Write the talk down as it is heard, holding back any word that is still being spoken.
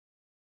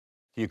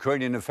The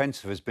Ukrainian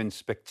offensive has been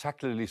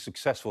spectacularly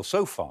successful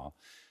so far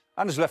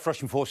and has left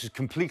Russian forces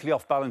completely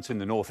off balance in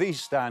the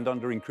northeast and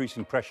under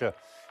increasing pressure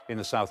in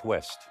the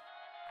southwest.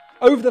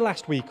 Over the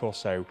last week or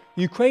so,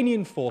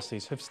 Ukrainian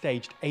forces have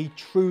staged a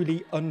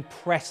truly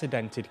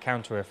unprecedented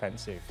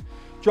counteroffensive,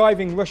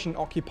 driving Russian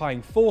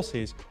occupying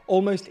forces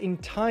almost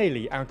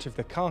entirely out of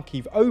the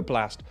Kharkiv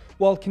Oblast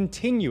while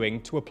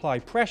continuing to apply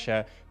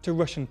pressure to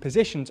Russian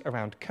positions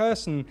around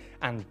Kherson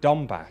and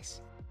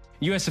Donbass.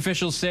 U.S.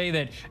 officials say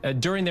that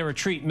during their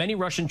retreat, many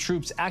Russian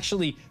troops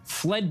actually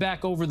fled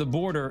back over the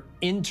border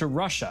into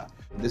Russia.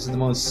 This is the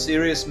most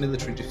serious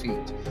military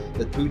defeat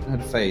that Putin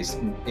had faced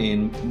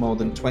in more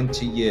than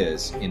 20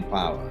 years in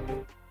power.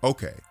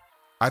 Okay,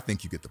 I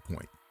think you get the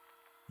point.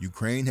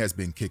 Ukraine has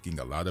been kicking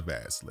a lot of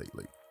ass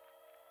lately.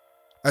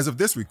 As of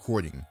this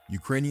recording,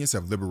 Ukrainians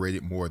have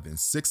liberated more than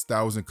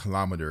 6,000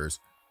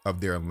 kilometers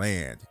of their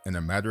land in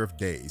a matter of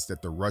days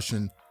that the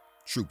Russian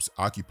troops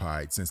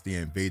occupied since they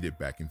invaded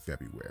back in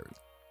February.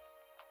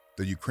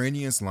 The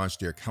Ukrainians launched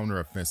their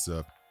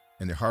counteroffensive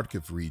in the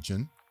Kharkiv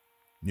region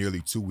nearly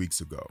 2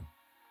 weeks ago,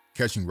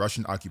 catching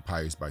Russian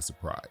occupiers by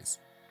surprise.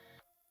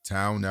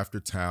 Town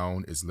after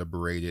town is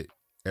liberated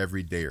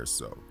every day or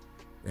so,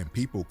 and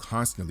people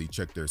constantly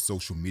check their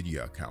social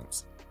media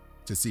accounts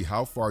to see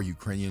how far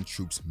Ukrainian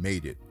troops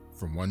made it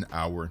from 1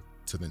 hour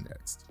to the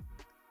next.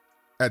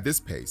 At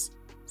this pace,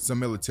 some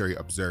military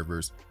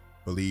observers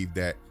believe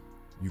that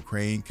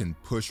Ukraine can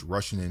push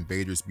Russian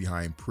invaders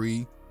behind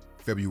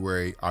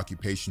pre-February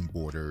occupation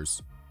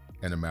borders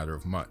in a matter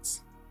of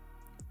months.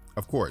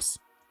 Of course,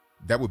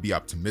 that would be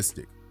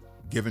optimistic,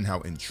 given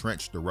how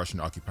entrenched the Russian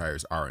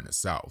occupiers are in the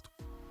south,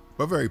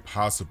 but very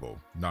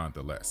possible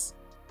nonetheless.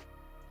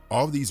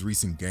 All of these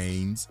recent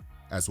gains,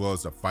 as well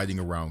as the fighting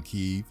around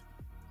Kyiv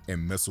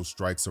and missile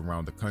strikes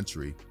around the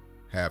country,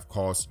 have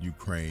cost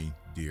Ukraine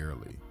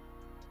dearly.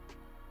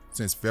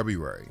 Since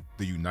February,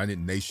 the United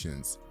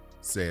Nations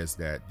says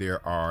that there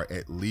are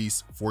at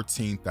least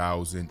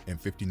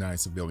 14,059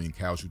 civilian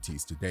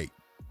casualties to date,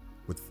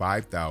 with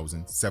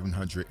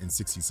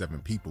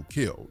 5,767 people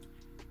killed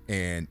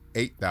and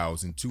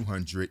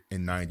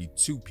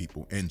 8,292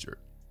 people injured.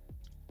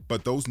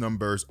 But those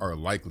numbers are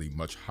likely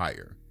much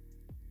higher.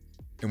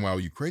 And while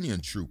Ukrainian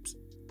troops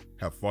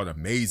have fought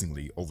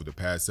amazingly over the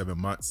past 7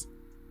 months,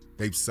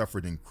 they've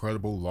suffered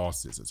incredible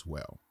losses as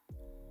well.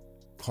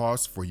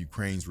 Cost for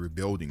Ukraine's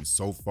rebuilding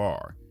so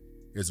far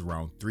is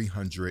around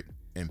 $350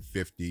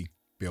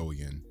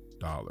 billion.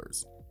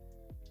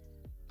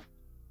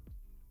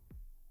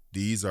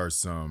 These are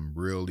some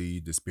really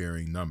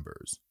despairing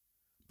numbers,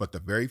 but the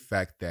very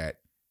fact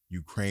that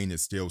Ukraine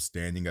is still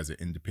standing as an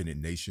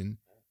independent nation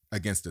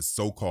against the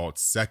so-called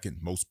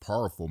second most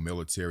powerful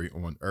military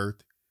on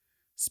earth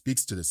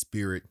speaks to the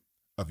spirit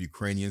of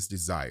Ukrainians'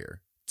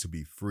 desire to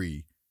be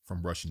free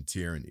from Russian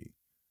tyranny,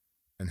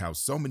 and how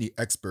so many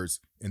experts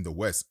in the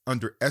West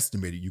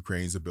underestimated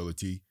Ukraine's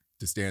ability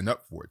to stand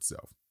up for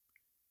itself.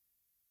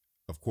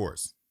 Of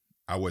course,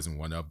 I wasn't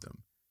one of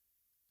them,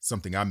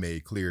 something I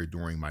made clear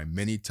during my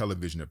many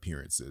television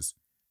appearances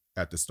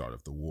at the start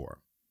of the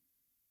war.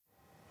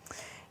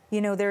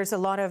 You know, there's a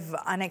lot of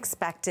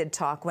unexpected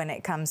talk when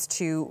it comes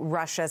to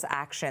Russia's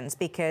actions,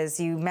 because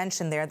you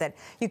mentioned there that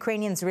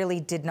Ukrainians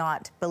really did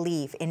not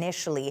believe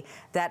initially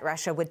that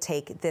Russia would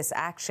take this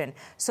action.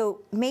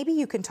 So maybe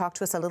you can talk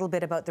to us a little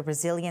bit about the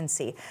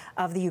resiliency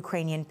of the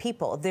Ukrainian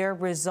people, their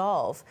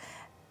resolve.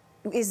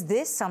 Is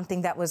this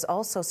something that was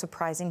also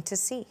surprising to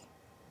see?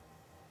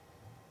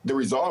 The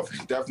resolve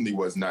definitely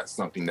was not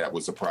something that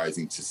was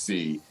surprising to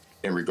see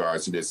in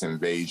regards to this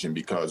invasion,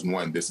 because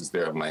one, this is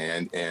their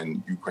land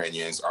and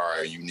Ukrainians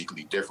are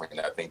uniquely different.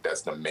 And I think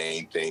that's the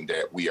main thing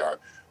that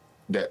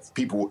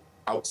people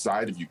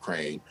outside of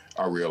Ukraine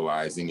are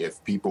realizing.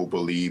 If people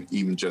believe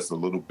even just a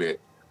little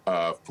bit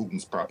of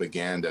Putin's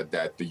propaganda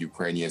that the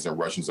Ukrainians and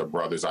Russians are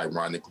brothers,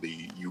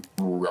 ironically,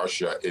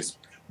 Russia is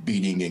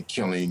beating and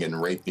killing and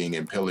raping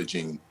and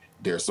pillaging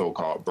their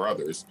so-called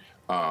brothers.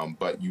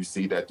 But you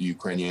see that the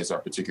Ukrainians are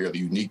particularly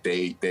unique.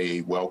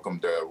 They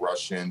welcomed the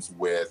Russians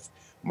with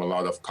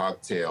Molotov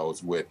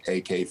cocktails, with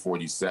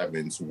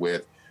AK-47s,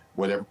 with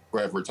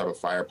whatever type of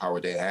firepower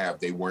they have.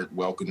 They weren't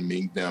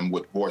welcoming them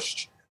with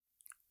borscht.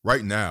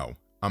 Right now,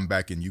 I'm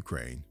back in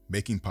Ukraine,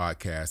 making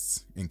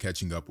podcasts and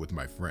catching up with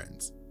my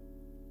friends.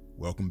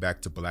 Welcome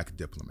back to Black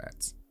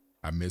Diplomats.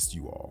 I missed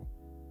you all,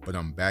 but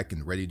I'm back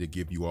and ready to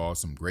give you all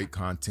some great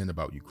content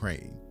about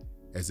Ukraine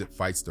as it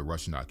fights the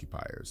Russian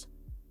occupiers.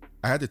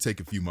 I had to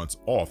take a few months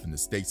off in the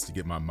States to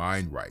get my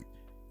mind right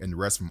and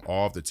rest from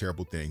all of the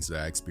terrible things that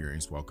I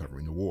experienced while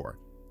covering the war.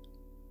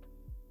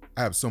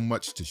 I have so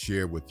much to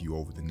share with you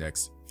over the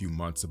next few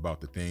months about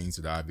the things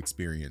that I've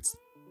experienced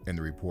and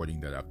the reporting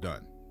that I've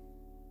done.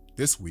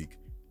 This week,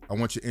 I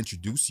want to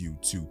introduce you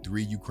to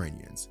 3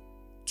 Ukrainians,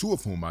 2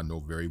 of whom I know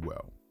very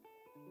well,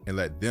 and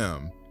let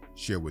them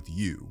share with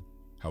you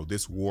how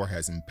this war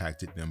has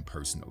impacted them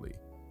personally,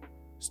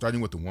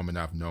 starting with a woman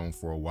I've known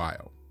for a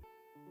while.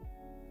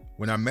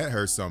 When I met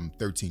her some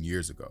 13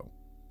 years ago,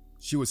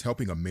 she was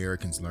helping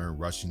Americans learn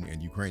Russian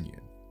and Ukrainian.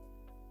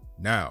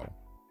 Now,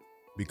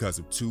 because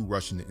of 2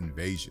 Russian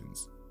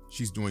invasions,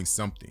 she's doing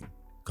something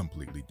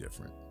completely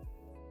different.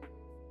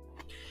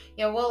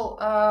 Yeah, well,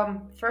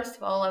 first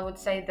of all, I would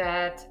say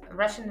that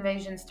Russian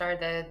invasion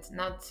started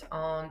not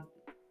on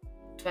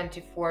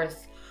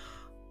 24th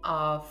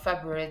of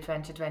February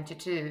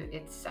 2022.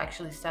 It's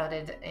actually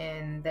started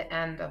in the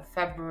end of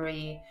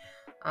February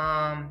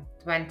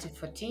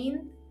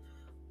 2014,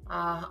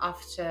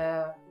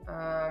 after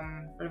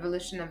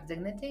Revolution of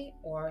Dignity,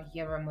 or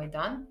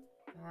Euromaidan,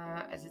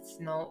 as it's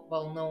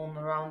well known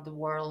around the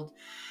world.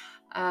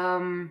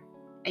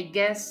 I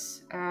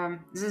guess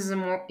this is a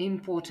more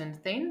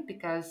important thing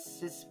because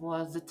this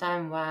was the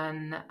time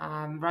when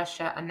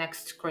Russia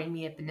annexed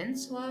Crimea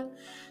Peninsula,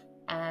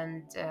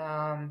 and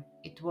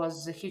it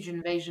was a huge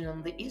invasion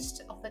on the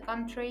east of the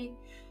country.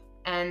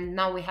 And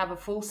now we have a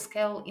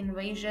full-scale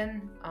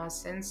invasion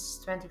since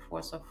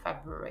 24th of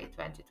February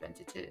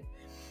 2022.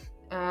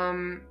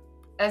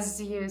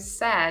 As you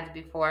said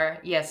before,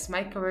 yes,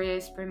 my career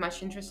is pretty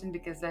much interesting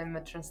because I'm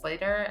a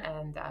translator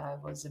and I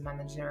was a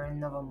manager in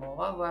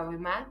Novomova where we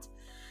met.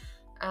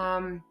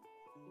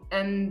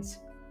 And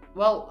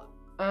well,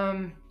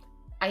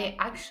 I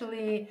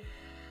actually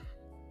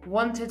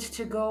wanted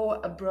to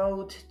go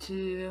abroad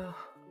to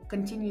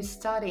continue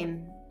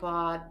studying,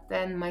 but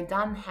then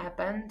Maidan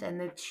happened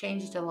and it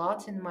changed a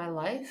lot in my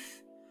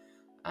life,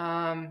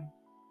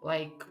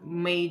 like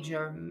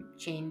major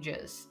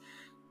changes.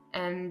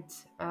 And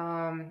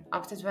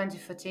after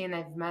 2014,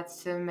 I've met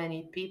so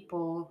many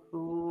people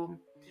who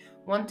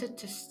wanted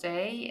to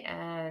stay,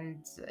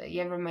 and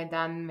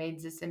Euromaidan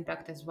made this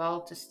impact as well,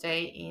 to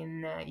stay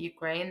in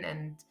Ukraine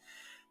and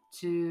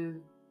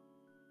to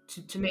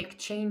make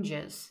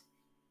changes.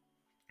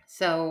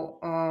 So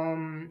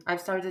I've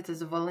started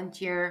as a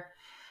volunteer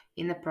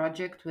in a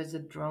project with the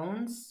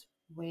drones,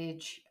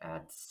 which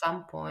at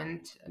some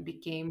point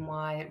became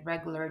my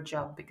regular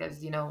job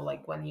because,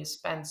 like when you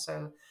spend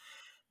so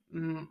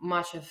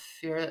much of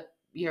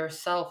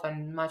yourself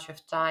and much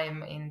of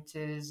time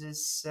into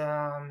this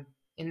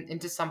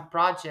into some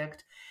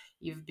project,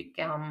 you've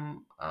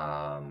become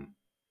a,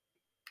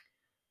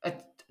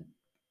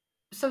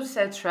 so to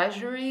say,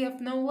 treasury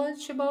of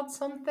knowledge about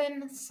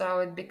something, so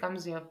it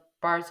becomes your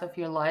part of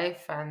your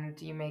life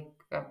and you make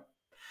a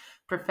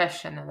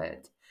profession of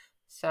it.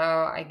 So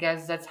I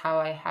guess that's how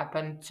I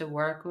happened to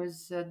work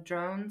with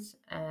drones.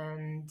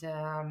 And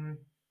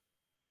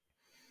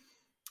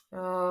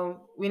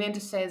we need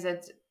to say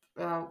that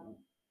uh,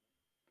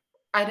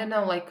 I don't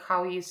know, like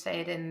how you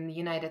say it in the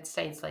United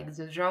States, like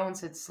the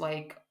drones, it's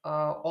like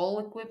all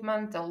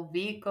equipment, all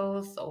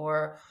vehicles,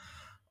 or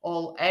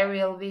all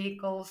aerial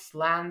vehicles,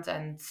 land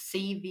and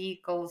sea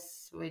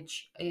vehicles,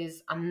 which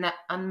is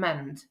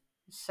unmanned.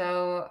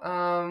 So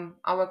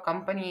our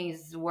company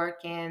is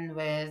working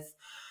with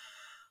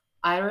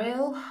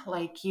aerial,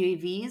 like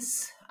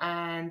UAVs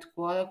and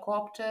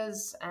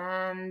quadcopters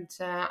and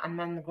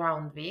unmanned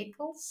ground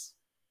vehicles.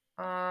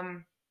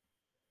 Um,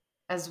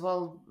 as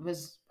well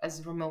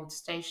as remote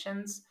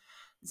stations.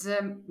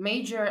 The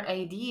major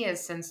idea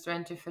since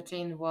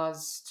 2014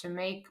 was to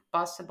make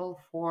possible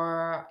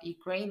for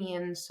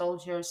Ukrainian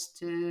soldiers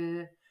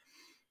to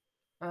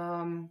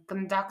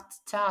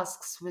conduct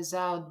tasks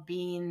without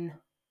being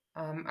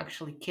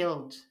actually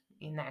killed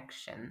in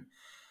action.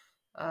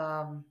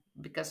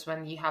 Because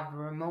when you have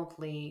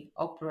remotely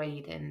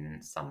operating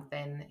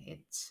something,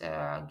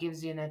 it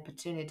gives you an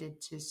opportunity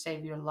to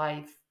save your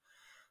life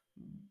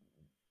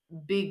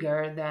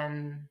bigger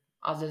than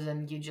other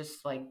than you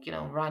just like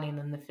running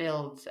in the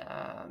field,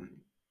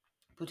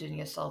 putting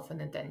yourself in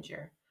a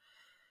danger.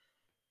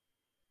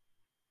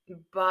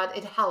 But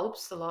it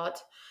helps a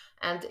lot,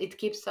 and it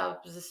keeps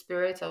up the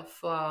spirit of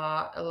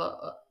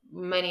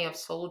many of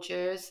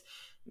soldiers,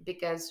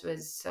 because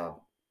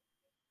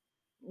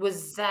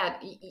with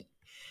that,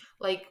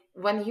 like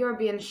when you're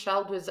being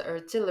shelled with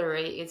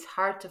artillery, it's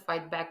hard to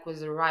fight back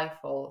with a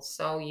rifle,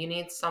 so you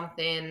need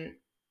something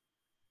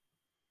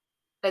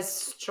as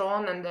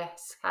strong and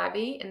as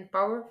heavy and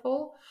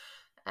powerful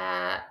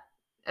uh,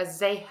 as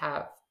they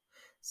have.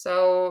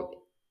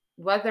 So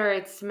whether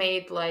it's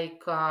made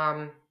like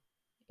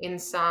in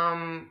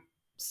some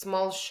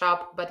small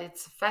shop, but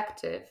it's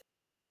effective.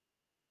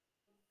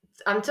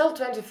 Until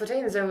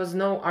 2014, there was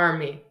no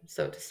army,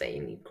 so to say,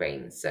 in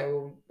Ukraine.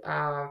 So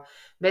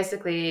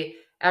basically,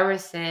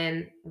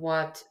 everything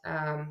what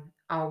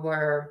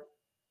our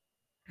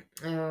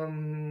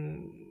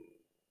um,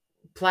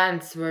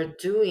 plants were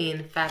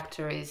doing,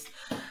 factories,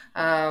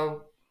 uh,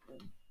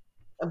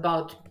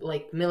 about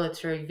like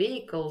military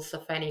vehicles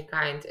of any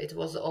kind, it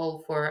was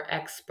all for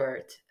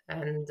export,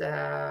 and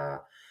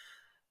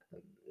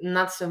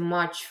not so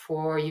much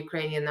for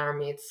Ukrainian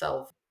army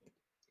itself.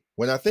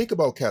 When I think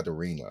about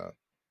Katerina,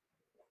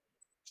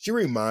 she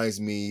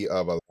reminds me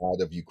of a lot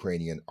of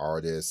Ukrainian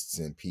artists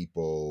and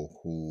people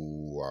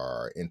who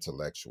are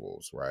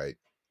intellectuals, right?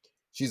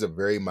 She's a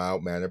very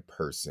mild mannered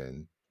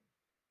person.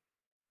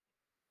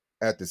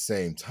 At the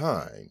same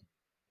time,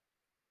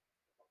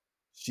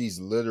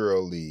 she's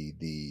literally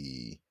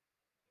the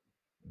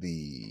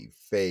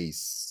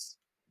face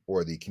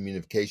or the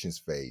communications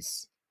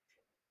face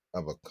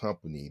of a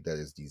company that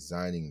is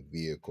designing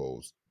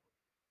vehicles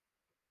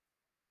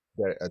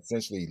that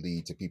essentially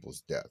lead to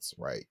people's deaths,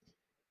 right?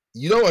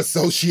 You don't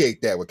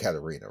associate that with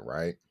Katerina,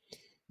 right?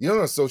 You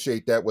don't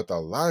associate that with a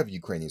lot of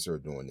Ukrainians who are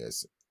doing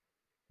this,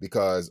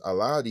 because a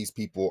lot of these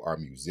people are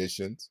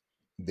musicians,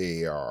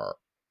 they are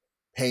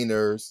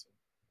painters,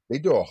 they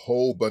do a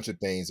whole bunch of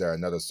things that are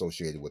not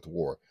associated with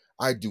war.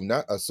 I do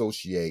not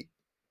associate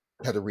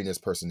Katerina's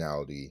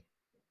personality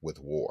with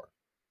war.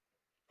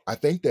 I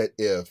think that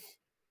if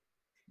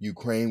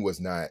Ukraine was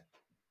not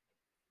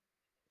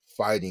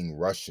fighting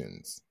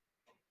Russians,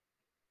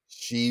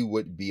 she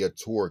would be a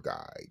tour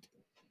guide.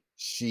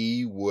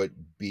 She would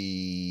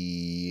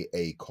be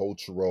a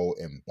cultural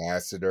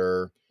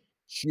ambassador.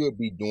 She would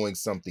be doing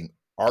something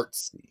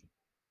artsy,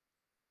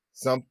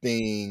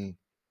 something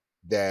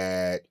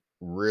that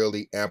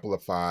really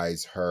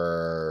amplifies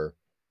her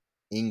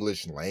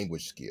English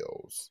language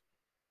skills.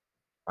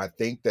 I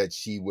think that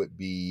she would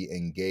be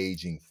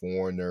engaging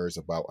foreigners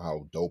about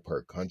how dope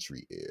her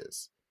country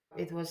is.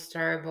 It was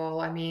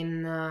terrible. I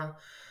mean,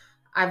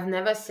 I've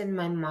never seen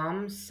my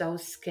mom so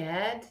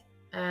scared,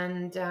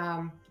 and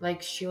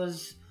like she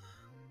was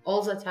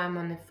all the time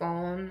on the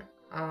phone.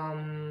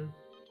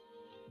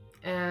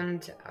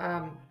 And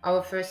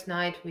our first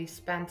night we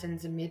spent in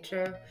the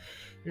metro,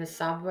 in the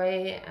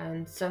subway,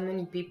 and so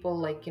many people,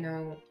 like,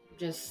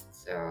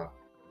 just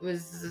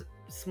with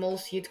small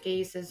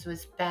suitcases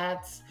with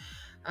pets,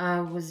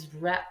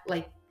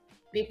 like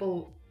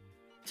people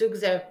took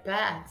their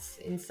pets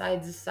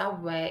inside the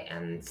subway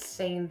and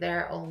staying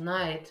there all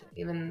night,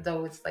 even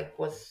though it's like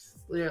was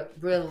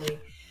really.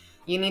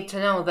 You need to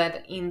know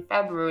that in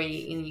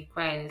February in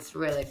Ukraine it's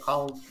really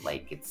cold.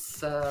 Like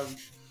it's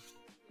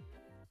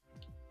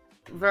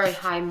very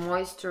high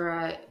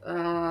moisture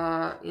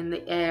in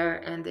the air,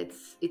 and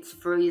it's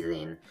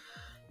freezing.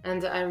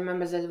 And I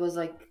remember that it was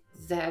like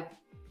the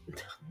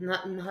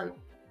not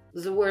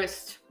the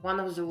worst, one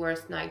of the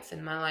worst nights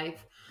in my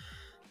life.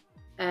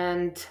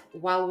 And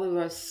while we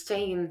were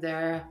staying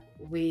there,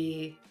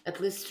 we at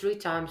least 3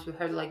 times we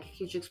heard like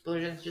huge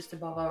explosions just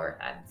above our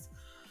heads.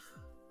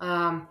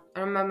 I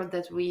remember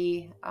that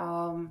we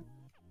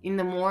in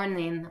the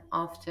morning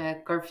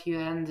after curfew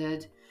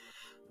ended,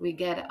 we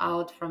get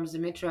out from the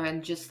metro,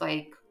 and just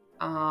like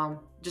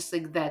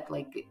that,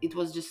 like it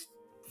was just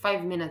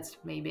 5 minutes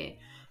maybe,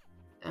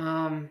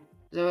 there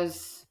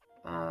was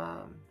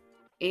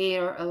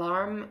air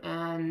alarm,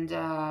 and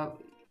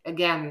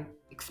again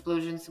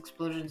explosions.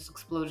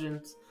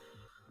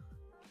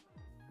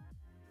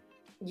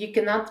 You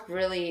cannot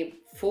really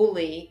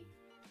fully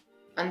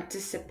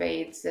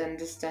anticipate the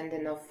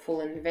understanding of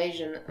full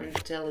invasion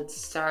until it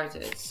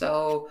started.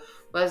 So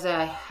whether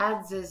I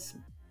had this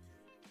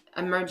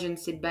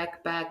emergency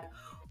backpack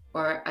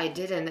or I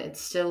didn't, it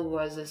still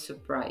was a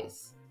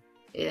surprise,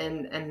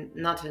 and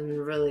not in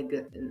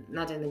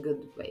a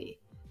good way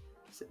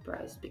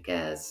surprise,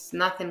 because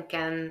nothing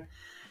can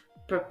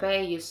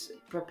prepare you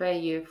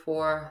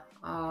for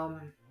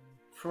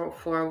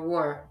a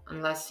war,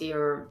 unless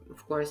you're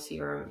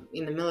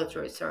in the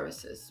military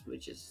services,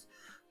 which is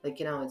like,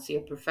 it's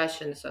your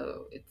profession,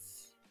 so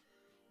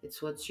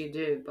it's what you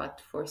do. But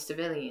for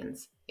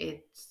civilians,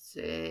 it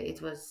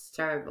was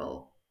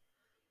terrible.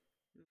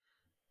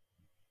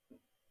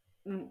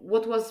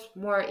 What was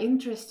more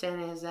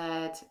interesting is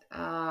that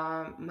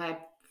my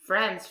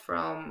friends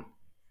from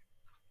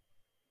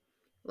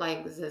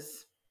like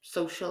this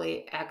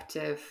socially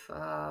active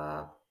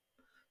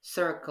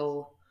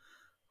circle,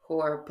 who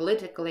are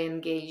politically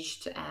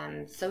engaged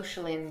and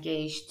socially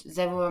engaged,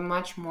 they were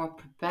much more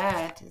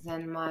prepared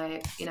than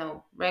my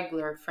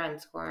regular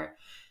friends who are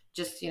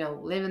just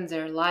living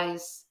their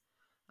lives,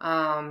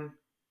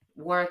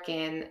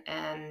 working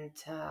and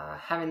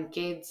having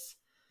kids,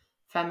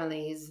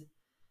 families.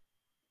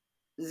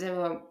 They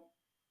were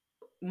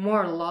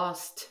more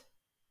lost,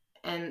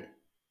 and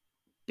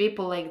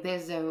people like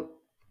this, there are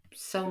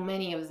so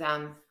many of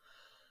them.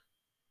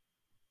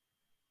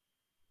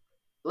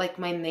 Like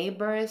my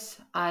neighbors,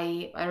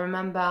 I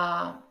remember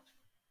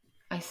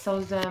I saw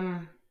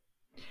them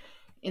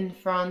in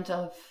front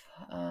of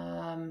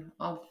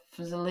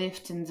the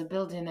lift in the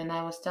building, and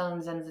I was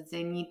telling them that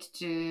they need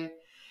to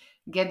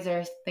get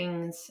their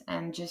things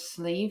and just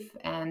leave,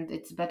 and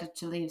it's better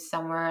to leave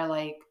somewhere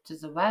like to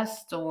the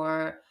west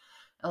or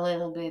a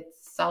little bit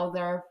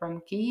southern from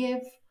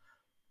Kiev.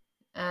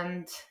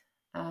 And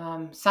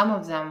some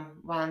of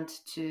them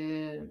went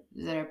to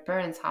their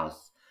parents'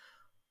 houses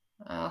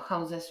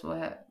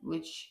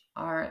which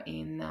are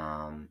in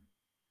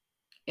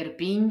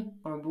Irpin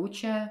or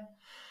Bucha.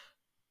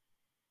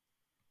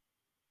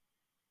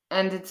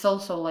 And it's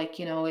also like,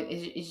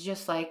 it's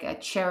just like a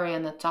cherry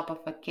on the top of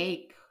a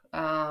cake,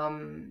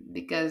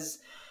 because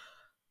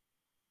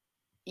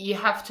you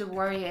have to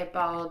worry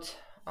about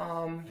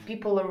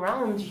people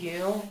around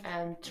you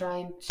and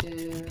trying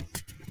to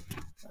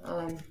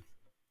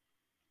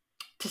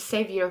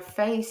save your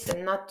face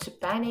and not to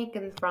panic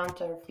in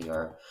front of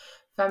your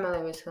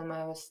family with whom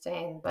I was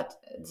staying, but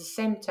at the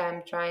same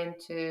time trying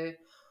to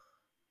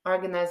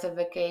organize a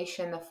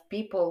vacation of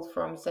people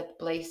from that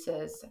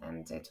places,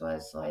 and it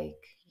was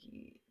like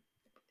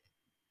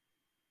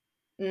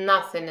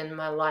nothing in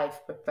my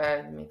life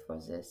prepared me for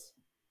this.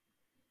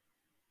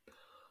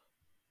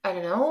 I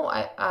don't know,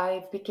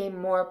 I became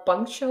more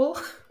punctual.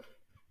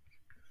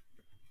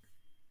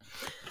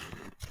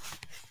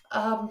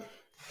 um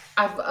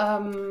I've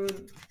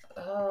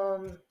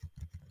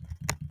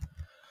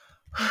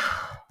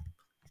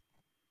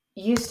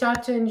you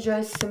start to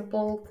enjoy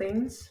simple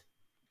things,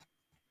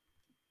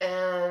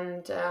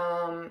 and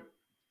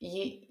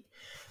you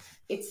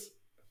it's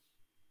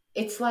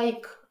it's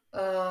like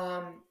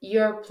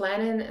you're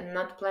planning and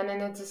not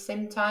planning at the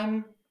same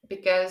time,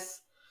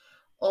 because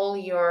all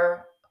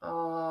your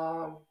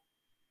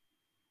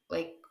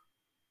like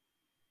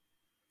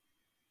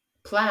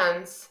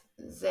plans,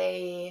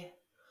 they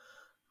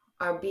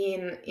are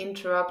being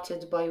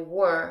interrupted by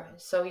war,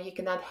 so you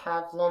cannot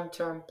have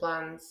long-term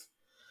plans,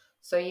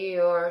 so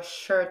you're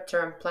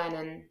short-term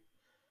planning.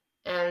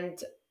 And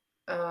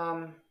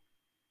um,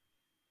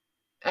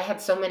 I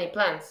had so many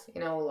plans,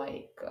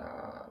 like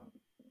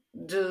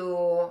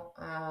do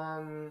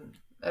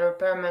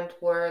repairment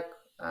work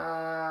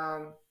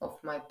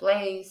of my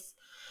place,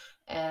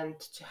 and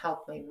to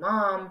help my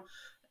mom,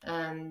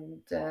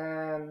 and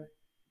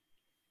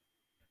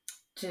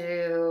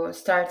to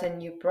start a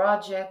new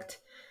project.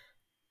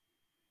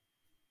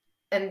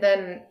 And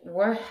then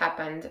war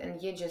happened,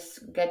 and you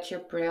just get your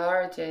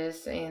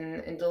priorities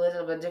in a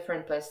little bit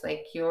different place.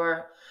 Like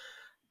your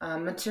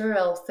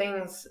material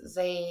things,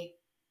 they,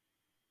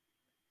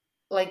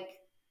 like,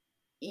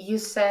 you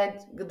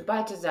said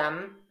goodbye to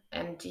them,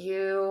 and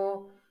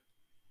you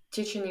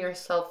teaching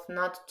yourself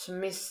not to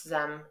miss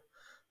them.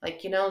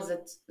 Like,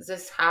 that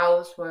this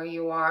house where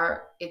you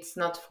are, it's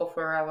not for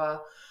forever.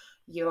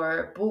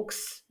 Your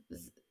books,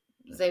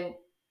 they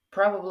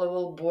probably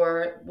will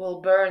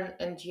burn,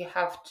 and you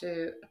have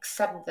to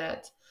accept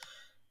that.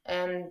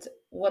 And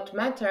what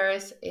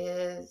matters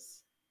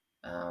is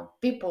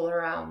people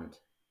around,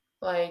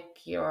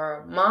 like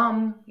your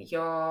mom,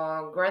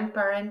 your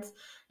grandparents,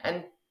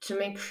 and to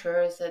make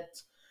sure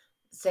that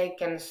they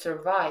can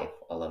survive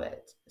all of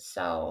it.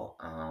 So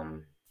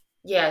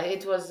yeah,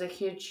 it was a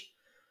huge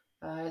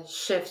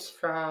shift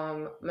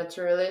from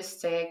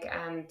materialistic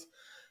and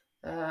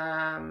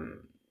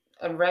um,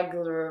 a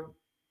regular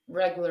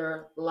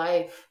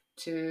life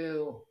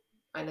to,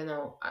 I don't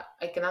know,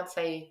 I cannot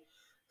say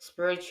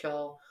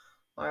spiritual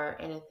or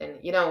anything.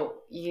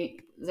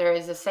 There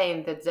is a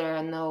saying that there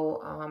are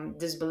no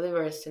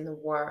disbelievers in the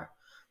war.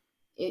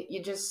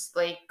 You just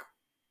like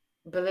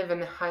believe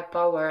in a high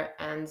power,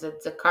 and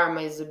that the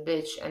karma is a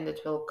bitch, and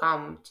it will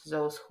come to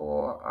those who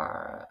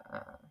are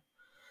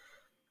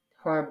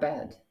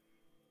bad.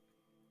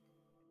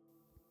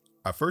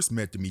 I first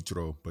met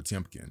Dmytro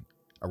Potemkin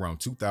around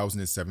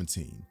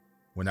 2017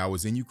 when I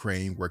was in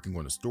Ukraine working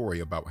on a story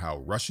about how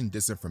Russian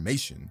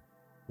disinformation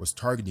was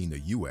targeting the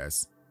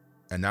US,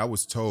 and I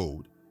was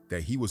told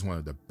that he was one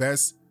of the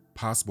best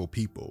possible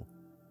people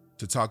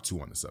to talk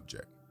to on the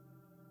subject.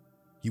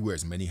 He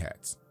wears many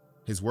hats.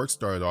 His work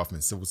started off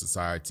in civil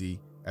society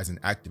as an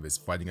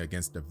activist fighting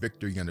against the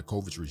Viktor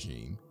Yanukovych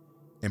regime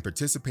and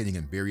participating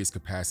in various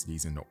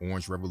capacities in the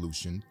Orange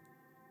Revolution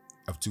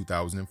of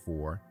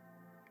 2004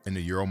 and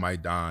the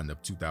Euromaidan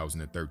of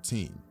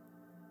 2013,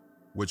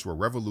 which were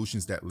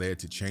revolutions that led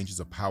to changes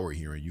of power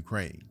here in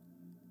Ukraine.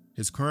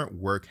 His current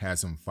work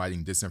has him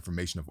fighting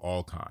disinformation of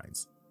all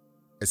kinds,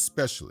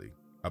 especially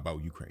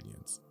about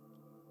Ukrainians.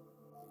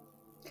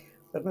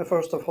 Let me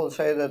first of all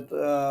say that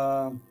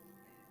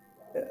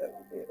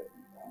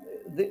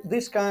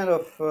this kind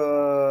of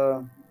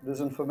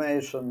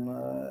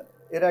disinformation,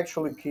 it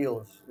actually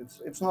kills.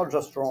 It's not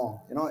just wrong.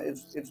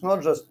 It's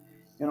not just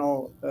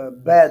a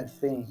bad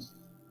thing.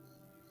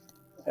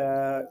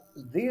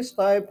 These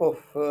type of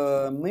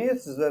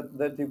myths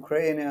that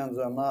Ukrainians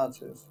are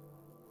Nazis,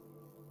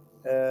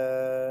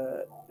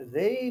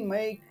 they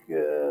make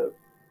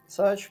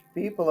such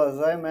people as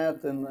I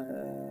met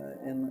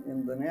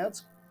in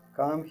Donetsk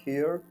come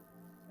here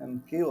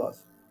and kill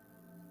us.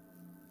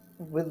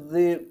 With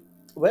the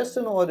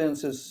Western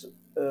audiences,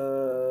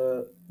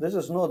 this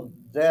is not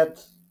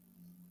that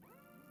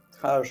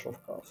harsh,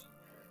 of course.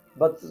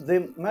 But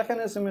the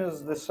mechanism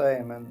is the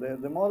same, and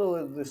the model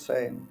is the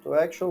same, to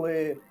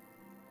actually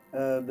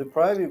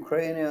deprive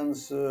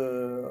Ukrainians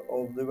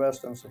of the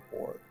Western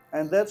support.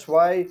 And that's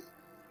why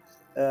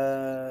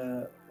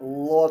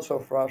lots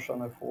of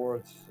Russian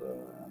efforts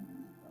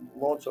and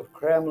lots of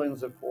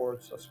Kremlin's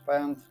efforts are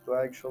spent to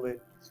actually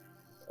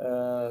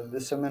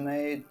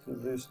disseminate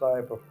this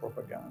type of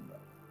propaganda.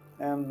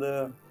 And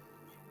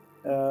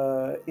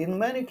in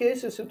many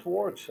cases it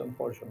works,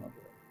 unfortunately.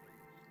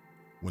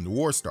 When the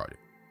war started,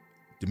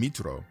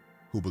 Dmytro,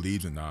 who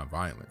believes in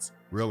nonviolence,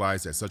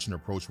 realized that such an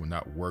approach would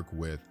not work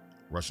with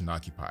Russian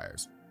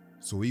occupiers,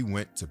 so he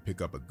went to pick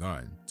up a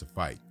gun to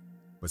fight,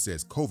 but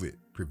says COVID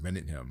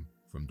prevented him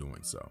from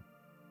doing so.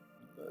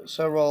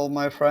 Several of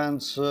my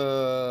friends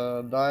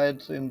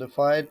died in the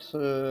fight,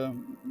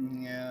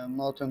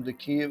 not in the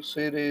Kiev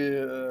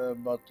city,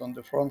 but on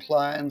the front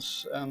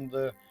lines,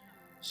 and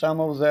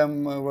Some of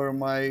them were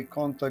my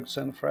contacts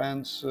and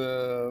friends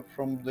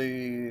from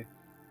the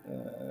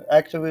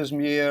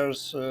activism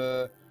years.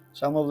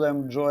 Some of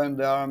them joined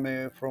the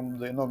army from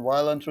the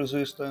nonviolent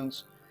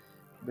resistance,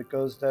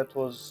 because that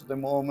was the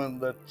moment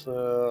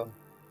that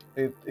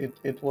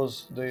it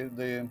was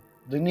the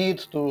need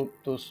to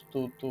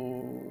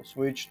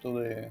switch to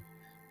the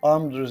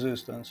armed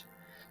resistance,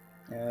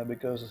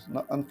 because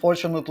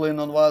unfortunately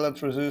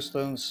nonviolent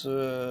resistance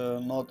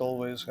not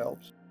always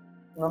helps.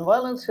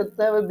 Nonviolence had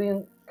never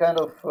been kind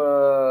of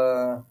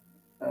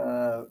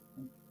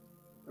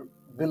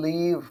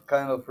belief,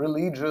 kind of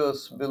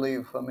religious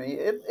belief for me.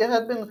 It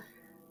had been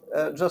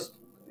just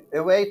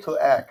a way to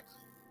act,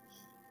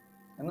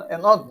 and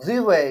not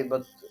the way,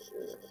 but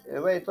a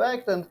way to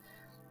act, and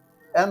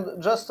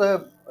just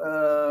a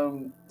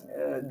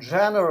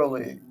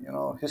generally,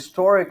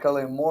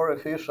 historically more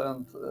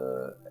efficient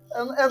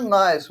and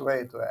nice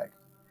way to act.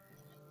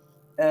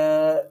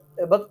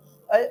 But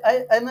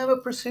I never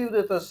perceived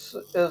it as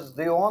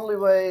the only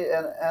way,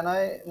 and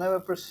I never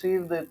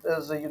perceived it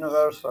as a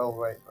universal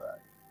way to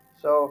act.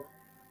 So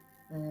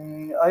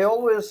I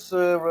always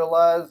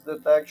realized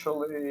that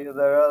actually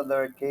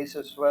there are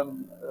cases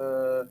when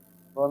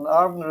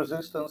armed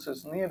resistance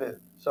is needed.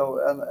 So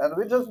and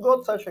we just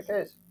got such a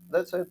case.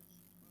 That's it.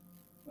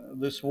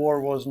 This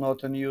war was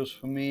not in use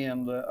for me,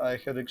 and I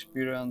had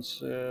experience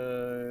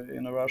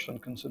in a Russian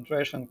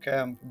concentration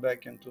camp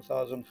back in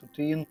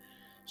 2014.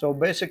 So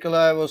basically,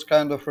 I was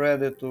kind of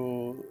ready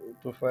to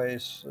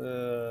face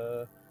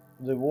the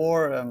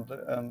war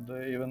and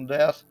even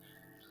death.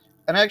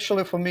 And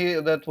actually, for me,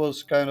 that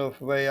was kind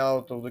of way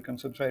out of the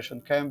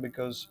concentration camp,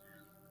 because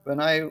when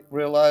I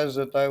realized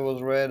that I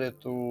was ready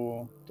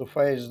to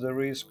face the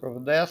risk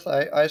of death,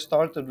 I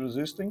started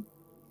resisting,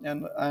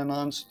 and I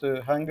announced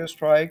a hunger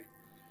strike.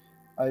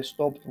 I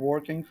stopped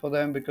working for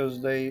them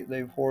because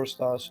they forced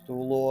us to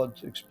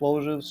load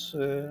explosives,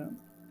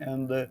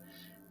 and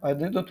I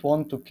didn't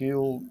want to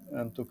kill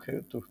and to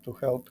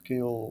help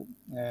kill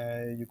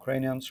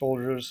Ukrainian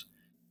soldiers.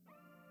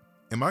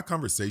 In my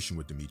conversation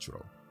with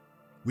Dmytro,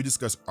 we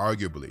discussed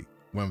arguably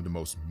one of the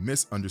most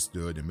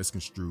misunderstood and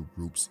misconstrued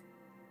groups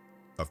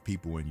of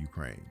people in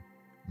Ukraine,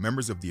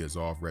 members of the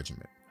Azov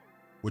Regiment,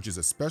 which is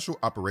a special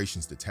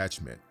operations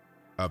detachment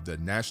of the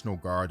National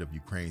Guard of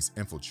Ukraine's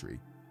infantry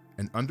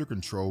and under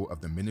control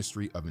of the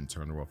Ministry of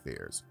Internal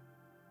Affairs.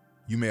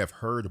 You may have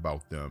heard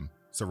about them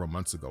several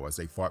months ago as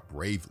they fought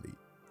bravely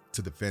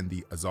to defend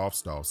the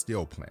Azovstal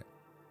steel plant,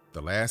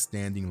 the last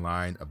standing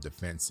line of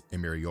defense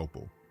in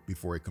Mariupol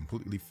before it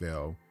completely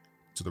fell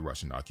to the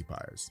Russian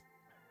occupiers.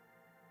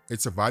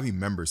 Its surviving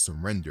members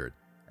surrendered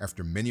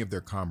after many of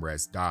their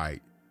comrades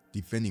died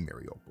defending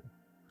Mariupol.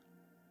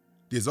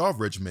 The Azov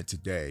Regiment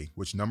today,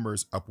 which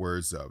numbers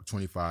upwards of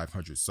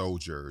 2,500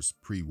 soldiers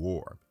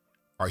pre-war,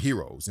 are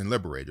heroes and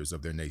liberators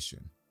of their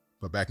nation.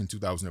 But back in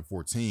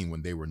 2014,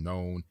 when they were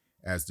known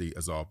as the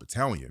Azov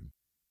Battalion,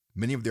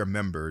 many of their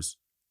members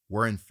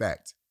were in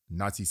fact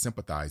Nazi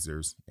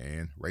sympathizers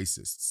and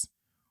racists.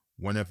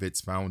 One of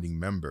its founding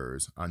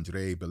members,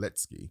 Andrei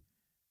Beletsky,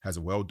 has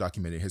a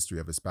well-documented history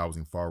of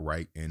espousing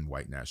far-right and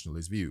white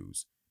nationalist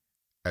views.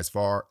 As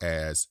far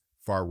as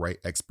far-right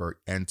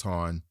expert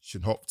Anton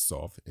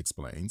Shinhovtsov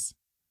explains,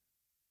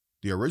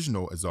 the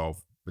original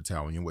Azov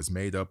Battalion was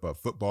made up of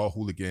football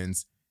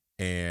hooligans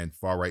and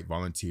far-right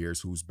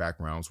volunteers whose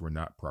backgrounds were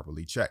not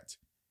properly checked.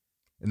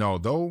 And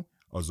although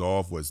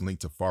Azov was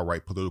linked to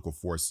far-right political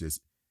forces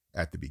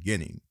at the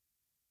beginning,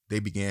 they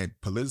began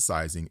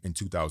politicizing in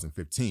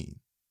 2015,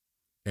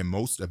 and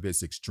most of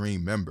its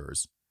extreme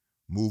members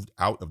moved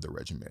out of the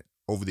regiment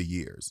over the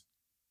years.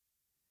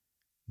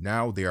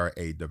 Now they are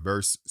a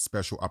diverse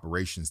special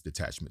operations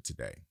detachment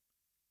today.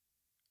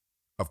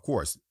 Of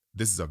course,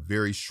 this is a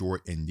very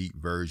short and neat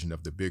version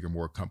of the bigger,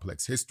 more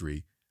complex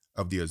history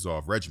of the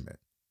Azov Regiment.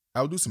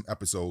 I'll do some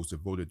episodes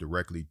devoted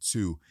directly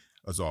to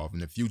Azov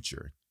in the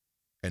future,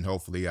 and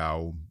hopefully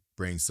I'll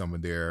bring some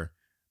of their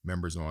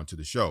members on to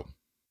the show.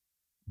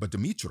 But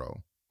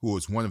Dmytro, who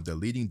is one of the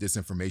leading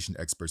disinformation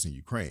experts in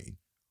Ukraine,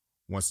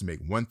 wants to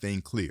make one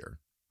thing clear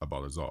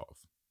about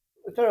Azov.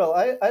 Terrell,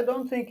 I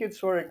don't think it's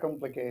very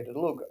complicated.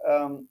 Look,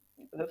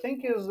 the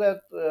thing is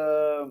that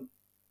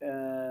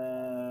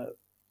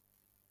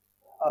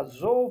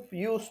Azov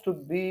used to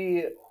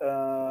be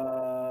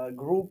a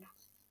group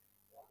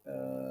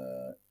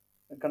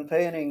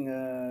containing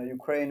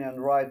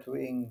Ukrainian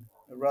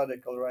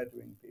radical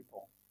right-wing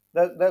people.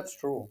 That's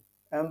true.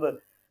 And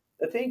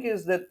the thing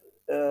is that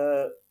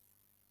the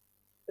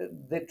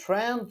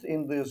trend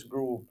in this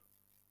group,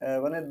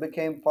 when it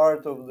became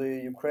part of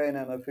the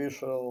Ukrainian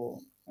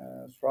official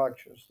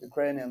structures,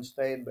 Ukrainian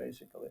state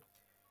basically,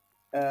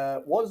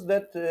 was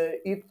that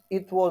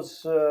it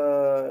was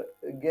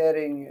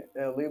getting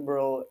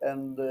liberal,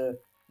 and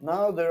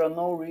now there are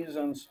no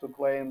reasons to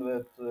claim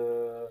that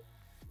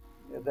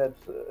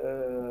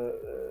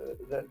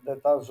that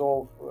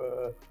Azov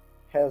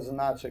has a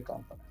Nazi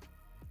component.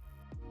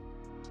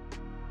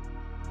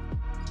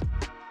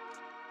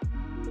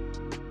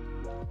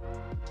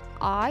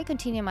 I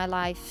continue my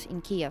life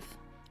in Kiev.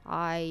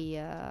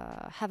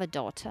 I have a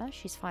daughter.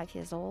 She's 5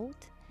 years old.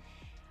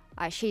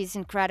 She's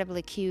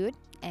incredibly cute,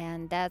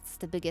 and that's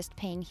the biggest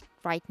pain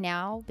right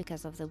now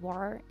because of the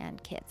war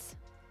and kids.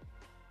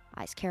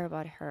 I care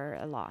about her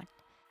a lot.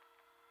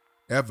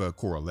 Eva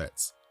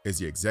Korolets is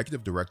the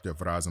executive director of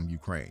Razom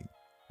Ukraine,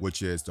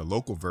 which is the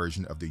local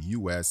version of the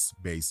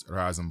U.S.-based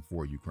Razom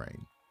for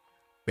Ukraine.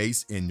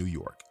 Based in New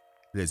York,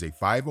 it is a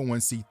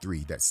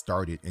 501c3 that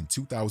started in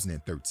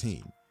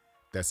 2013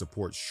 that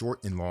supports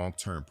short and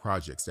long-term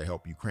projects that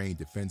help Ukraine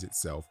defend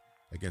itself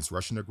against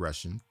Russian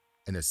aggression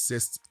and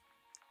assist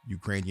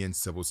Ukrainian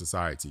civil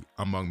society,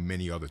 among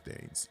many other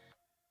things.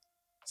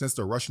 Since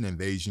the Russian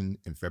invasion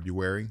in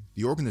February,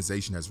 the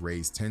organization has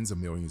raised tens of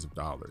millions of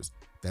dollars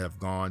that have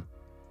gone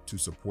to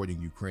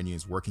supporting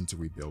Ukrainians working to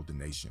rebuild the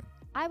nation.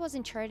 I was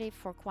in charity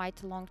for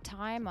quite a long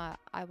time.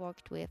 I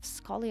worked with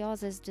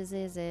scoliosis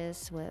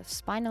diseases, with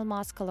spinal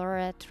muscular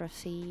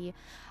atrophy,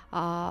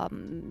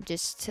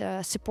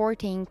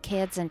 supporting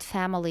kids and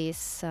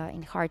families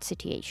in hard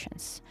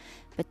situations.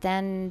 But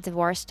then the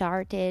war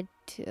started.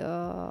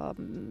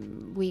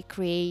 We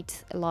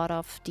create a lot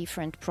of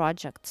different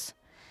projects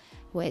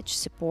which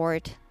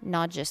support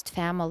not just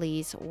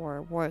families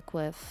or work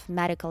with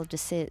medical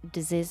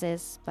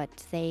diseases, but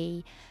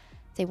they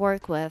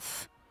work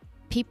with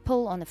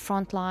people on the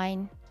front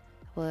line,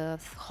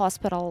 with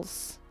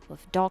hospitals,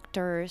 with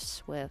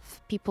doctors,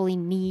 with people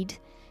in need,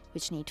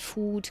 which need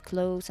food,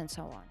 clothes, and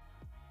so on.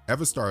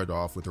 Eva started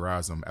off with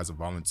Razom as a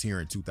volunteer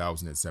in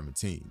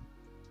 2017.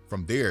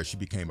 From there, she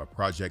became a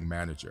project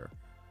manager.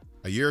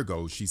 A year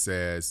ago, she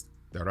says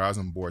the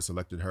Razom board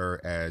selected her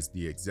as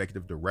the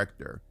executive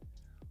director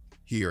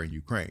here in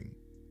Ukraine,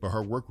 but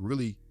her work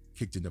really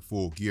kicked into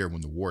full gear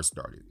when the war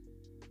started.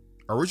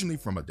 Originally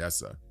from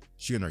Odessa,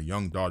 she and her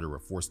young daughter were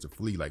forced to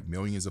flee like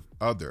millions of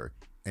other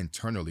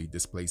internally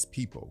displaced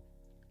people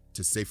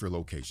to safer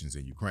locations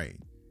in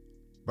Ukraine.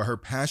 But her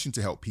passion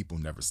to help people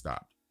never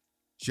stopped.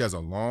 She has a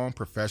long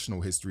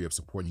professional history of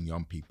supporting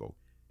young people,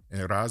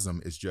 and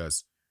Razom is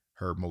just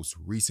her most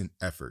recent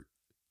effort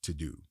to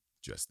do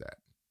just that.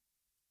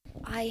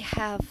 I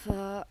have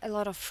a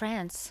lot of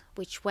friends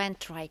which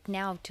went right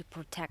now to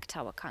protect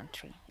our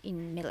country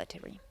in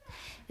military.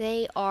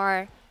 They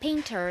are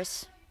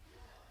painters,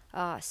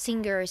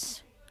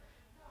 singers.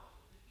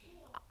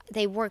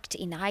 They worked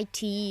in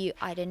IT,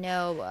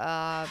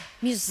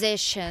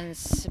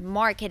 musicians,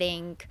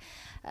 marketing,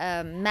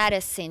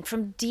 medicine,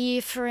 from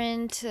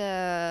different...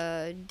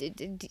 they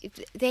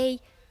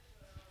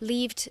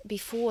lived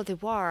before the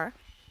war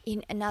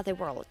in another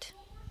world.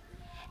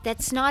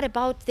 That's not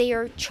about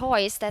their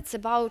choice, that's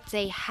about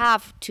they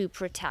have to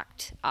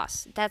protect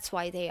us. That's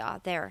why they are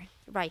there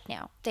right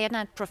now. They are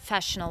not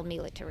professional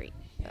military.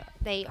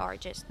 They are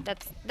just,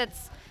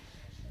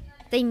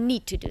 they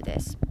need to do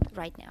this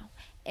right now.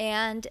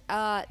 And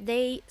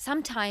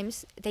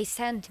sometimes they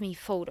send me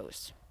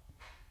photos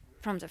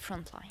from the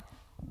front line.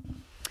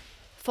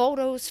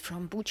 Photos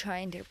from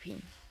Bucha and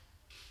Irpin.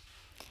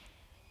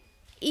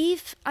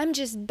 If I'm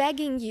just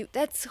begging you,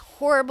 that's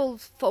horrible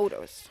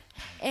photos.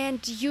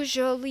 And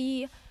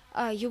usually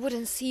you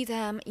wouldn't see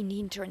them in the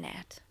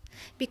internet.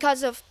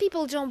 Because of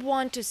people don't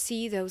want to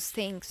see those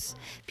things.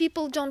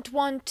 People don't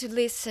want to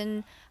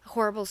listen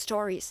horrible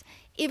stories.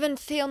 Even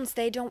films,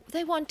 they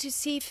want to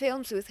see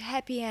films with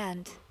happy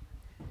end,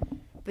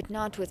 but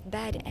not with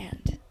bad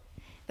end.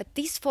 But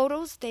these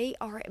photos, they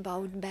are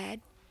about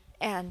bad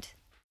end.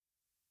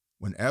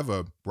 When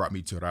Eva brought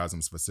me to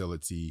Razom's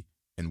facility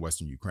in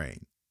Western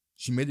Ukraine,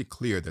 she made it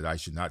clear that I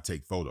should not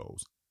take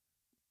photos.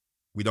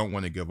 We don't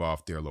want to give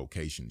off their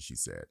location, she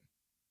said.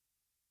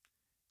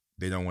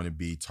 They don't want to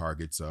be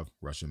targets of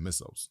Russian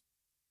missiles.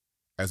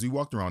 As we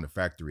walked around the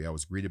factory, I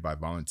was greeted by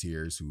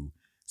volunteers who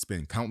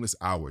spend countless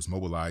hours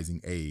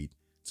mobilizing aid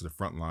to the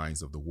front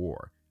lines of the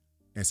war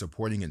and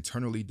supporting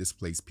internally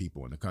displaced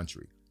people in the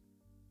country.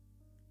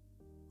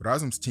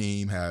 Razom's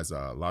team has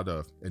a lot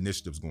of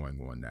initiatives going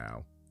on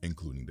now,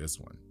 including this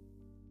one.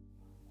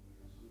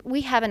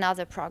 We have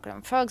another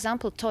program, for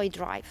example, Toy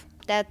Drive,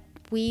 that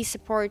we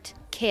support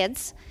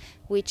kids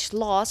which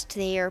lost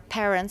their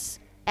parents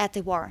at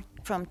the war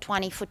from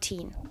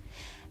 2014.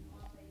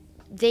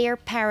 Their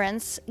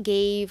parents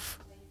gave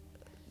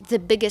the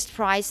biggest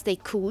price they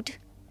could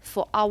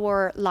for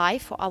our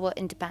life, for our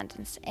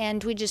independence.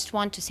 And we just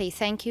want to say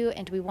thank you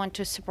and we want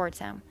to support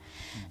them.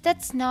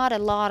 That's not a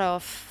lot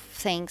of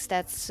things.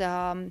 That's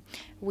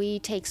we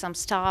take some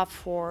stuff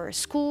for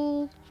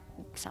school,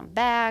 some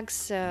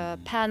bags,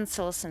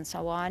 pencils and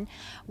so on,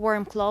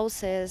 warm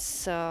clothes,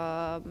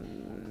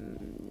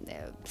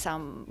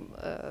 some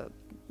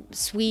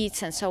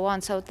sweets and so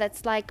on. So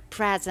that's like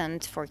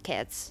present for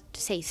kids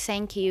to say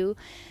thank you,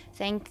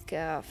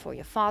 for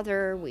your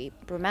father, we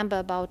remember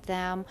about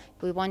them,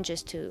 we want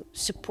just to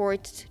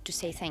support, to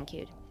say thank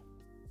you.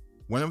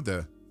 One of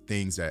the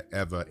things that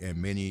Eva and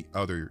many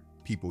other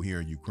people here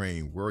in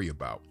Ukraine worry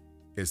about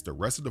is the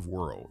rest of the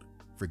world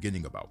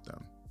forgetting about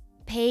them.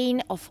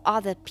 Pain of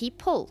other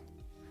people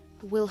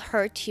will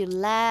hurt you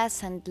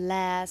less and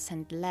less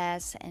and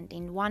less, and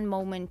in one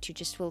moment you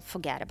just will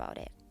forget about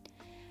it.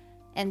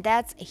 And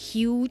that's a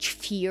huge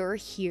fear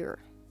here.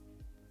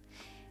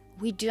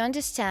 We do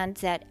understand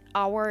that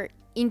our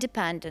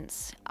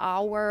independence,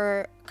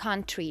 our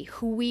country,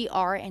 who we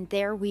are and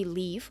there we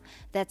live,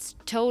 that's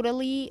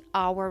totally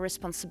our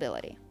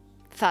responsibility.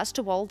 First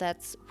of all,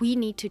 we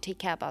need to take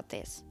care about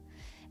this.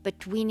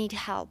 But we need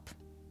help.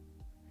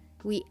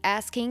 We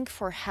asking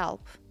for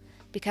help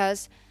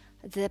because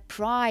the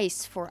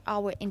price for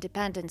our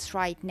independence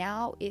right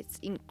now is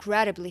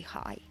incredibly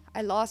high.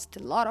 I lost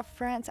a lot of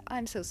friends.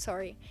 I'm so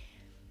sorry.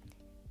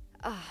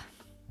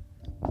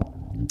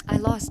 I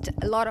lost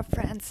a lot of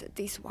friends at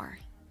this war,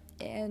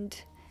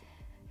 and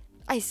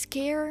I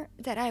scare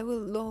that I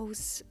will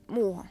lose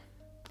more.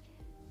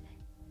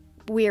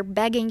 We're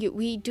begging you.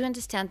 We do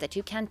understand that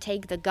you can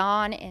take the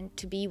gun and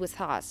to be with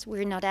us.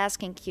 We're not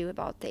asking you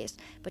about this,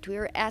 but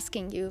we're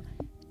asking you,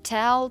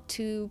 tell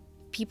to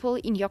people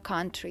in your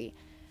country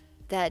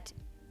that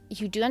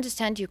you do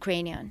understand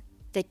Ukrainian,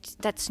 that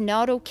that's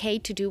not okay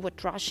to do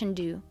what Russians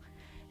do,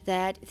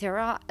 that there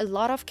are a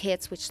lot of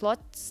kids which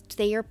lost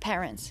their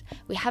parents.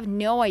 We have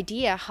no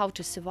idea how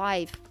to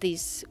survive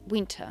this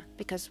winter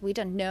because we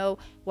don't know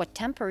what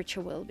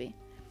temperature will be.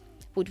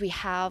 Would we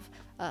have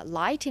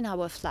light in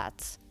our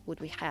flats? Would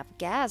we have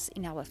gas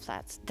in our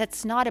flats?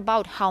 That's not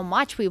about how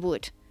much we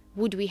would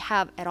we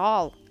have at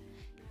all.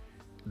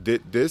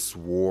 Did this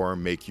war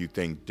make you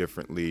think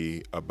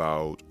differently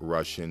about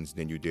Russians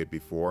than you did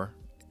before?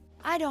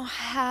 I don't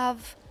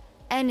have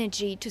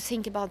energy to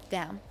think about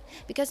them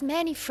because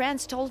many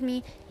friends told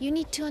me, you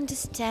need to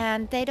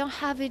understand, they don't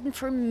have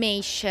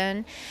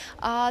information,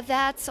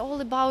 that's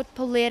all about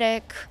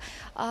politics,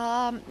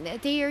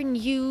 their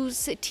news,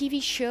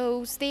 TV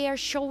shows, they are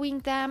showing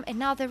them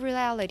another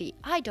reality.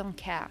 I don't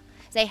care.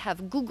 They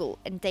have Google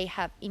and they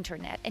have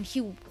internet, and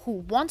who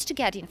wants to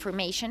get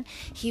information,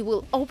 he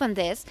will open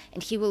this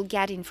and he will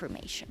get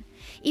information.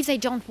 If they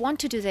don't want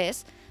to do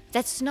this,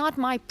 that's not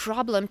my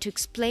problem to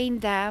explain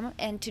them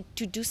and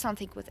to do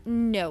something with it.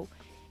 No.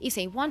 If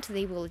they want,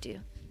 they will do.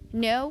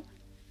 No,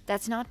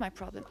 that's not my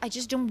problem. I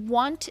just don't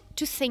want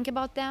to think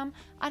about them.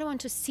 I don't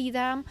want to see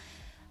them.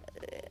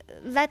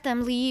 Let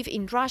them live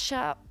in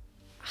Russia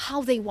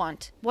how they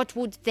want. What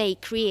would they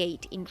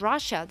create? In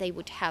Russia, they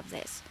would have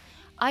this.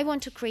 I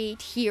want to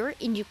create here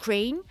in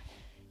Ukraine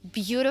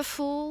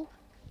beautiful,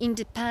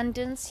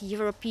 independence,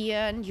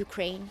 European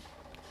Ukraine.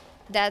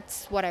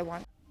 That's what I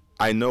want.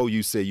 I know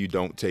you say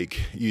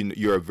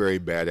you're very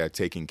bad at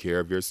taking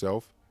care of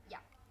yourself. Yeah.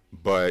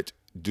 But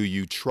do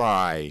you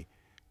try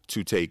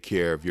to take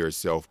care of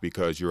yourself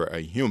because you're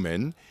a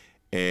human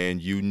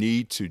and you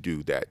need to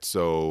do that?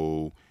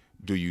 So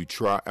do you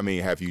try? I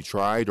mean, have you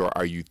tried, or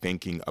are you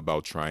thinking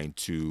about trying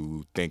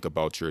to think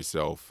about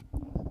yourself?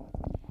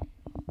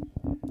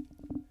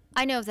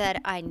 I know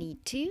that I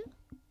need to,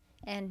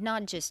 and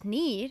not just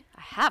need,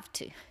 I have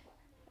to.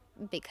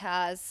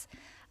 Because,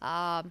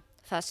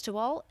 first of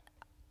all,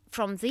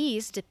 from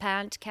these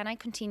depend, can I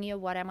continue,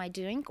 what am I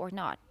doing or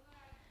not?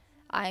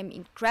 I'm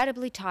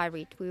incredibly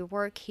tired. We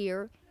work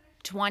here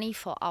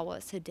 24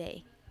 hours a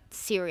day.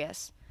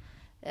 Serious.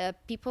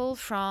 People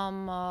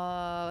from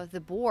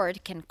the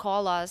board can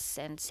call us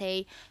and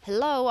say,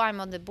 hello, I'm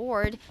on the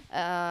board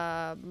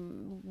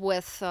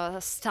with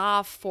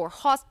staff for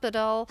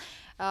hospital.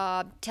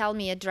 Tell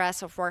me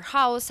address of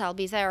warehouse. I'll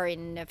be there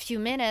in a few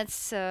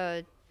minutes.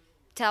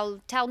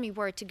 Tell me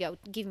where to go.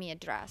 Give me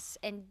address.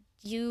 And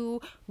you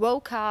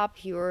woke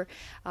up, you're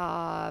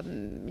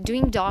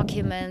doing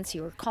documents,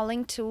 you're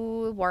calling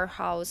to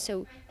warehouse,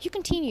 so you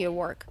continue your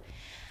work.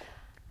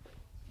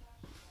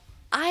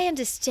 I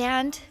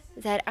understand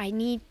that I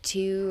need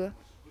to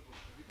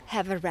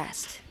have a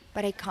rest,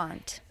 but I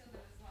can't.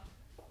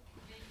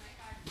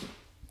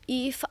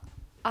 If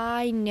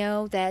I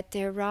know that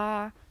there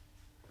are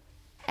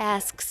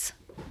asks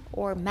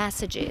or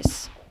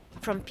messages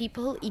from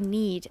people in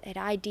need and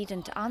I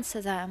didn't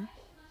answer them,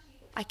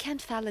 I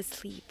can't fall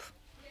asleep.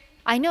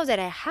 I know that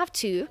I have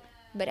to,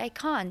 but I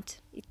can't.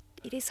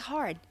 It is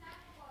hard.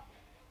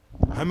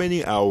 How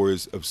many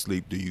hours of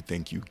sleep do you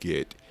think you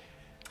get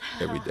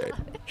every day?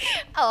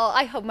 Oh,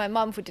 I hope my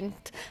mom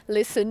wouldn't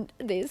listen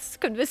to this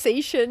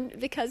conversation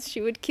because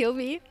she would kill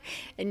me.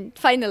 And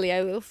finally,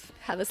 I will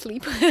have a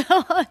sleep.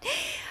 I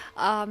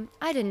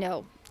don't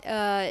know.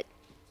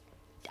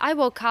 I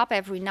woke up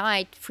every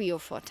night 3 or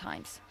 4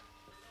 times.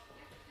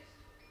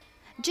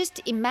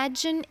 Just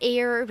imagine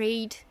air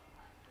raid.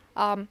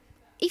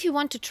 If you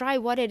want to try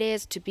what it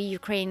is to be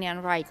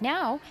Ukrainian right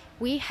now,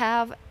 we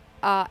have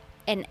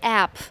an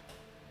app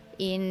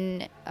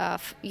in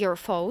your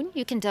phone.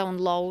 You can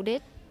download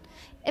it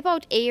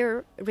about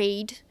air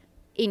raid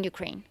in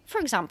Ukraine. For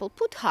example,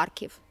 put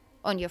Kharkiv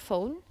on your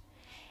phone,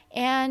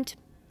 and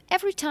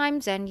every time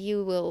then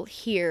you will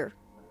hear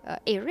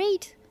air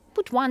raid,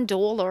 put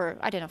 $1,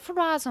 I don't know, for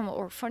Razom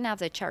or for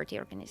another charity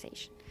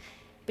organization.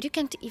 But you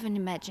can't even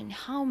imagine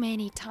how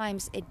many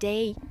times a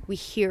day we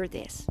hear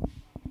this.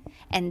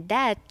 And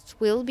that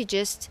will be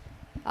just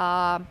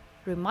a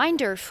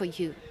reminder for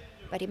you.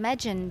 But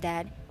imagine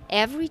that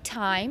every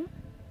time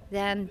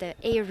then the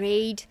air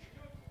raid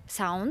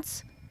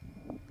sounds,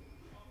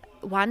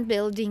 one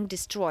building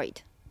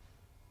destroyed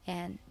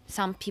and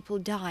some people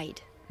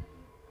died.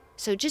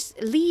 So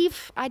just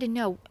leave, I don't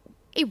know,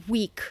 a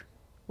week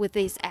with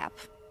this app.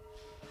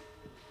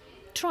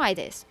 Try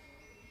this.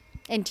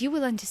 And you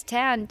will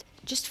understand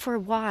just for a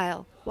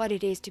while what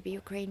it is to be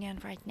Ukrainian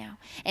right now.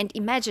 And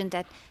imagine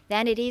that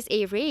then it is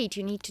a raid.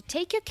 You need to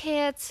take your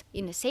kids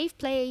in a safe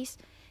place.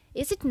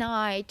 Is it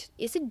night?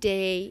 Is it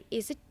day?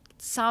 Is it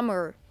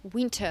summer,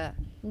 winter?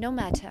 No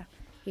matter.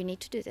 You need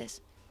to do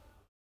this.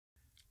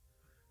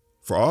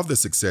 For all of the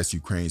success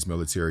Ukraine's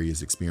military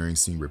is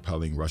experiencing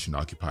repelling Russian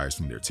occupiers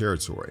from their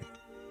territory,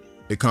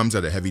 it comes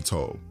at a heavy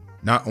toll,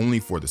 not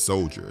only for the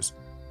soldiers,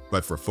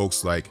 but for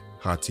folks like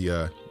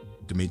Hatia,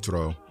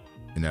 Dmytro,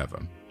 and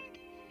Eva.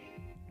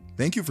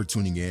 Thank you for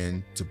tuning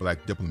in to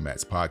Black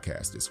Diplomats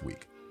podcast this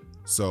week.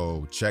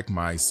 So check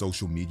my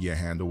social media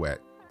handle at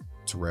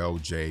Terrell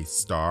J.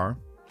 Star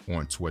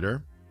on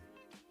Twitter.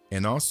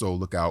 And also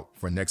look out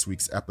for next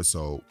week's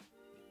episode.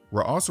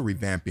 We're also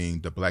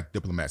revamping the Black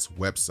Diplomats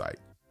website,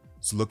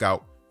 so look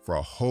out for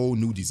a whole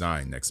new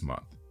design next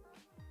month.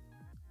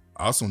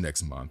 Also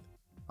next month,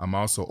 I'm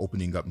also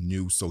opening up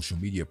new social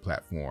media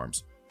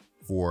platforms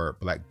for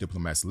Black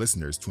Diplomats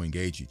listeners to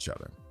engage each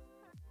other.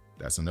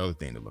 That's another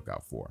thing to look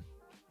out for.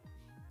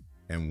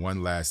 And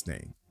one last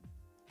thing,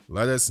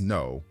 let us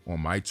know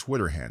on my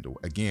Twitter handle,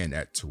 again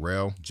at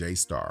Terrell J.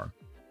 Star,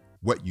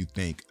 what you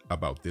think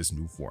about this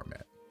new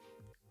format.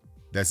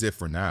 That's it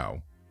for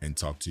now, and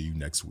talk to you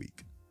next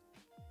week.